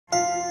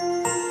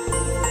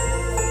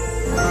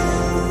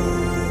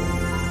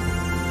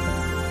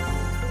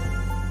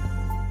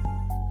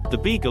The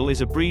Beagle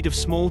is a breed of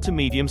small to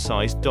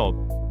medium-sized dog.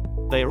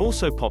 They are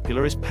also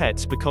popular as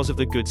pets because of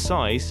their good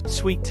size,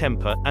 sweet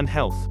temper, and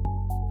health.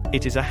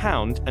 It is a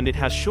hound, and it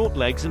has short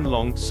legs and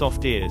long,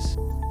 soft ears.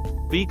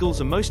 Beagles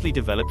are mostly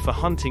developed for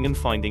hunting and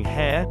finding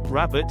hare,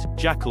 rabbit,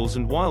 jackals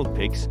and wild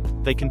pigs.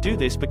 They can do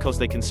this because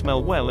they can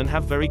smell well and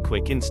have very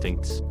quick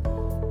instincts.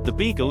 The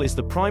Beagle is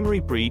the primary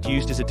breed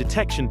used as a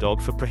detection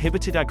dog for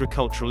prohibited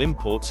agricultural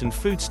imports and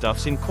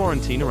foodstuffs in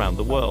quarantine around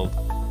the world.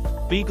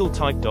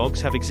 Beagle-type dogs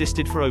have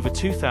existed for over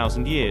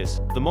 2,000 years.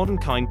 The modern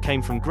kind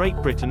came from Great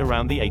Britain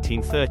around the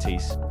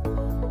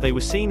 1830s. They were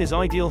seen as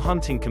ideal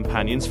hunting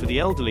companions for the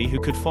elderly who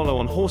could follow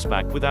on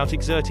horseback without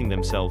exerting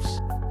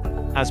themselves.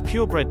 As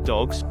purebred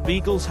dogs,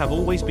 Beagles have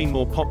always been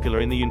more popular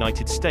in the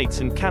United States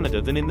and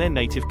Canada than in their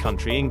native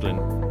country, England.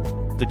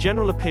 The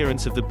general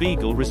appearance of the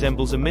Beagle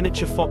resembles a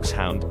miniature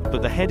foxhound,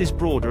 but the head is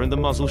broader and the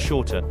muzzle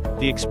shorter,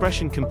 the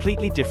expression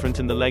completely different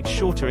and the legs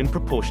shorter in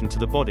proportion to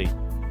the body.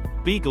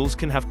 Beagles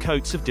can have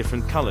coats of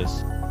different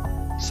colors.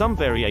 Some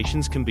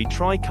variations can be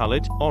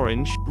tri-colored,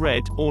 orange,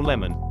 red, or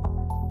lemon.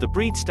 The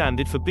breed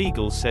standard for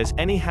Beagles says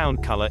any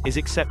hound color is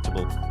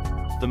acceptable.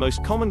 The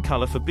most common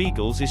color for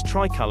Beagles is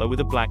tricolor with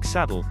a black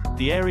saddle,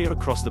 the area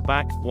across the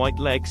back, white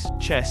legs,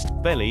 chest,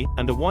 belly,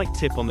 and a white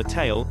tip on the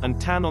tail, and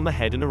tan on the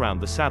head and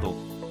around the saddle.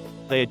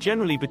 They are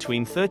generally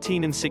between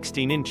 13 and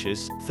 16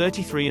 inches,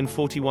 33 and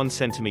 41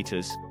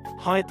 centimeters,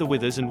 high at the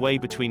withers and weigh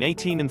between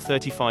 18 and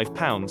 35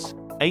 pounds,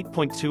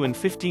 8.2 and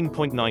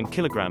 15.9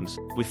 kilograms,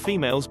 with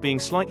females being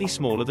slightly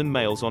smaller than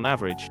males on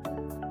average.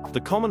 The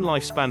common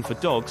lifespan for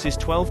dogs is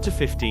 12 to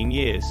 15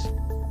 years.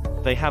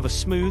 They have a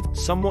smooth,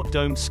 somewhat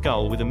domed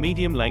skull with a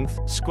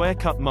medium-length,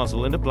 square-cut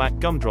muzzle and a black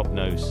gumdrop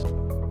nose.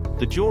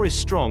 The jaw is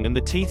strong and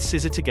the teeth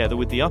scissor together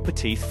with the upper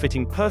teeth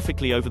fitting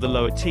perfectly over the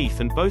lower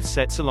teeth and both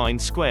sets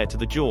aligned square to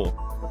the jaw.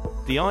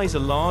 The eyes are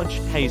large,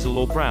 hazel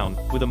or brown,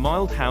 with a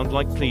mild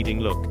hound-like pleading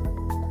look.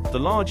 The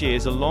large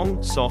ears are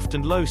long, soft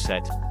and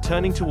low-set,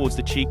 turning towards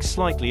the cheeks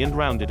slightly and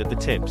rounded at the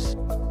tips.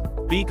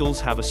 Beagles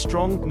have a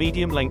strong,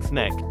 medium-length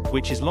neck,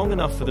 which is long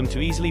enough for them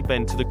to easily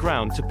bend to the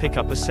ground to pick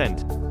up a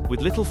scent,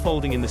 with little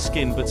folding in the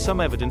skin but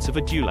some evidence of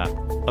a dewlap,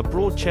 a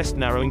broad chest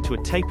narrowing to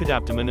a tapered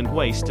abdomen and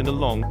waist and a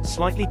long,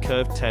 slightly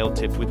curved tail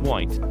tipped with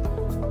white.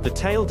 The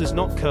tail does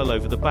not curl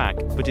over the back,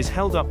 but is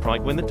held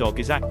upright when the dog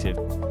is active.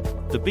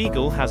 The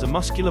Beagle has a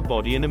muscular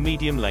body and a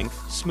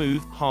medium-length,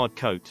 smooth, hard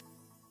coat.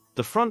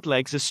 The front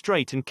legs are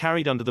straight and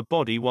carried under the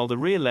body while the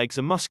rear legs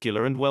are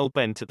muscular and well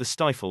bent at the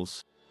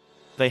stifles.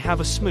 They have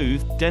a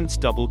smooth, dense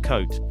double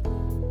coat.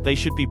 They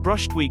should be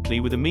brushed weekly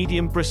with a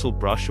medium bristle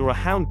brush or a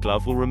hound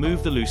glove will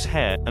remove the loose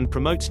hair and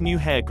promotes new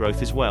hair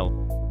growth as well.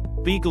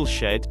 Beagles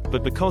shed,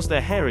 but because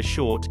their hair is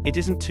short, it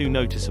isn't too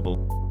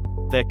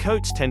noticeable. Their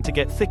coats tend to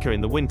get thicker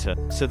in the winter,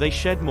 so they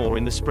shed more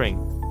in the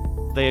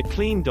spring. They are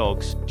clean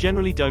dogs,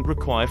 generally don't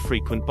require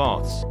frequent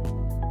baths.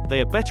 They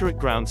are better at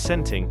ground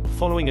scenting,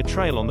 following a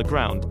trail on the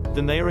ground,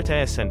 than they are at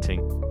air scenting.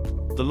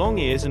 The long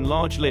ears and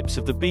large lips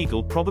of the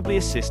Beagle probably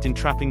assist in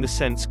trapping the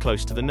scents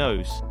close to the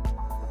nose.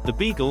 The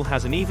Beagle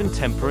has an even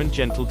temper and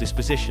gentle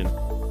disposition.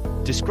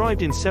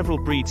 Described in several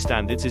breed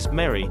standards as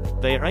merry,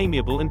 they are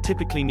amiable and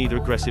typically neither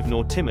aggressive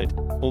nor timid,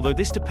 although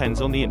this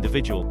depends on the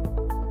individual.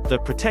 Their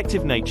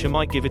protective nature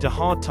might give it a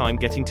hard time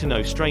getting to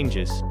know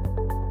strangers.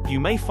 You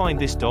may find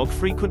this dog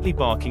frequently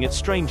barking at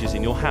strangers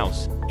in your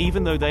house,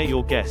 even though they're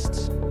your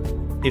guests.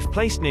 If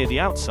placed near the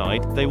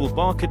outside, they will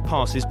bark at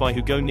passers-by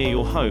who go near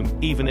your home,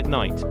 even at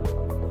night.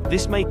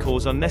 This may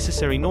cause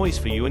unnecessary noise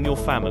for you and your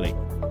family.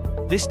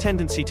 This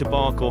tendency to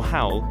bark or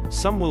howl,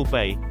 some will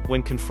bay,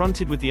 when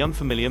confronted with the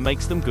unfamiliar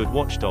makes them good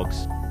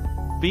watchdogs.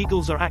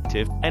 Beagles are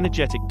active,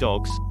 energetic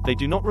dogs. They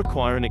do not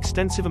require an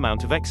extensive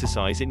amount of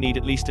exercise. It need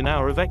at least an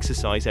hour of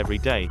exercise every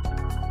day.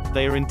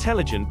 They are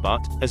intelligent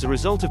but, as a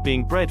result of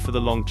being bred for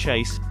the long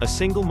chase, are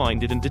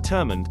single-minded and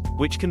determined,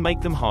 which can make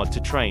them hard to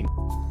train.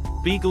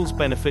 Beagles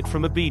benefit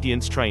from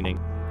obedience training.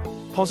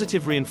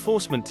 Positive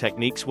reinforcement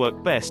techniques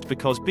work best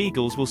because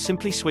Beagles will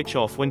simply switch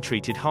off when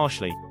treated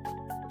harshly.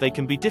 They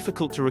can be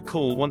difficult to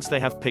recall once they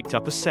have picked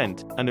up a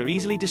scent, and are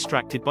easily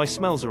distracted by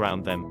smells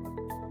around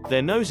them.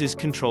 Their noses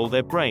control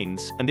their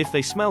brains, and if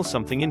they smell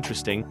something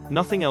interesting,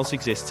 nothing else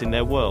exists in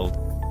their world.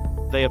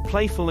 They are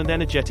playful and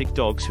energetic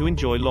dogs who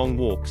enjoy long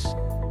walks.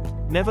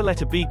 Never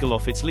let a Beagle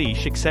off its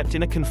leash except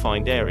in a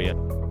confined area.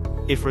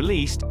 If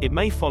released, it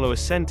may follow a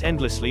scent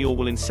endlessly or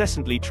will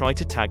incessantly try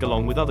to tag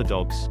along with other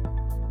dogs.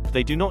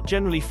 They do not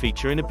generally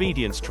feature in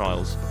obedience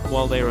trials.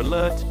 While they are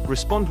alert,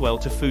 respond well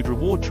to food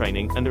reward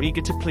training, and are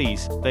eager to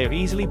please, they are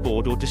easily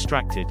bored or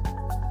distracted.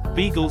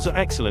 Beagles are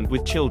excellent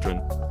with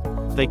children.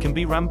 They can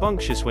be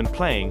rambunctious when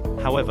playing,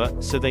 however,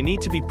 so they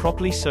need to be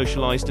properly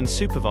socialized and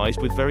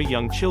supervised with very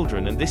young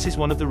children, and this is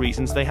one of the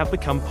reasons they have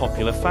become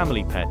popular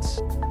family pets.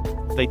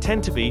 They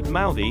tend to be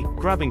mouthy,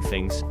 grabbing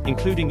things,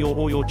 including your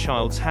or your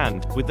child's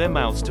hand, with their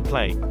mouths to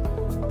play.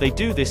 They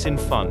do this in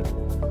fun.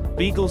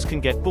 Beagles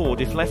can get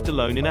bored if left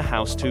alone in a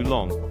house too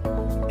long.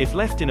 If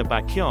left in a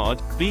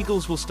backyard,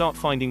 Beagles will start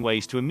finding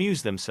ways to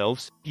amuse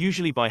themselves,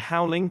 usually by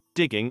howling,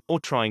 digging, or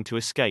trying to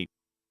escape.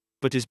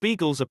 But as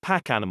beagles are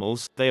pack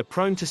animals, they are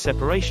prone to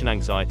separation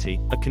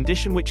anxiety, a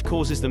condition which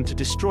causes them to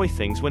destroy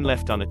things when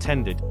left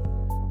unattended.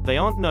 They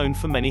aren't known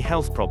for many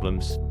health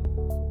problems.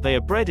 They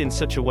are bred in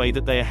such a way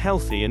that they are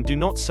healthy and do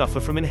not suffer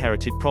from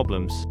inherited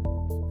problems.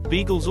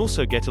 Beagles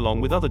also get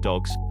along with other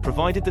dogs,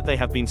 provided that they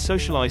have been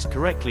socialized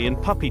correctly,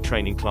 and puppy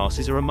training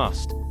classes are a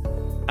must.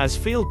 As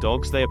field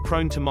dogs, they are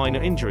prone to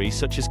minor injuries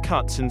such as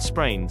cuts and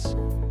sprains.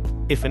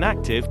 If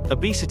inactive,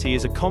 obesity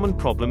is a common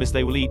problem, as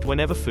they will eat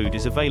whenever food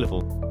is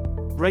available.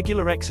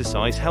 Regular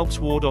exercise helps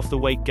ward off the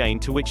weight gain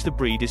to which the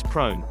breed is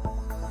prone.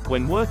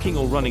 When working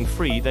or running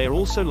free, they are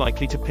also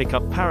likely to pick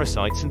up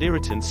parasites, and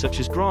irritants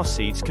such as grass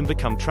seeds can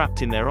become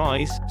trapped in their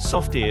eyes,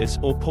 soft ears,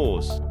 or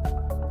paws.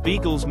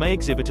 Beagles may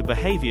exhibit a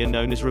behavior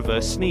known as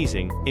reverse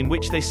sneezing, in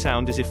which they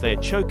sound as if they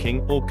are choking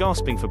or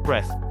gasping for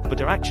breath,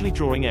 but are actually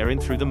drawing air in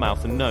through the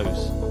mouth and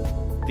nose.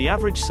 The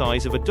average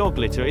size of a dog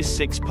litter is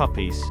 6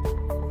 puppies.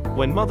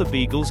 When mother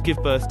beagles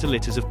give birth to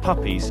litters of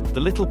puppies, the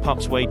little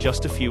pups weigh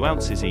just a few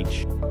ounces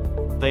each.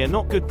 They are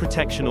not good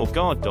protection or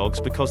guard dogs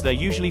because they're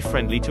usually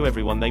friendly to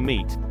everyone they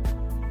meet.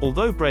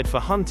 Although bred for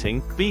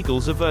hunting,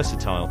 beagles are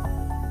versatile.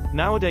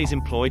 Nowadays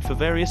employed for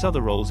various other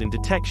roles in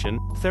detection,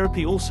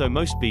 therapy. Also,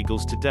 most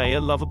beagles today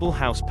are lovable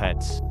house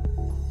pets.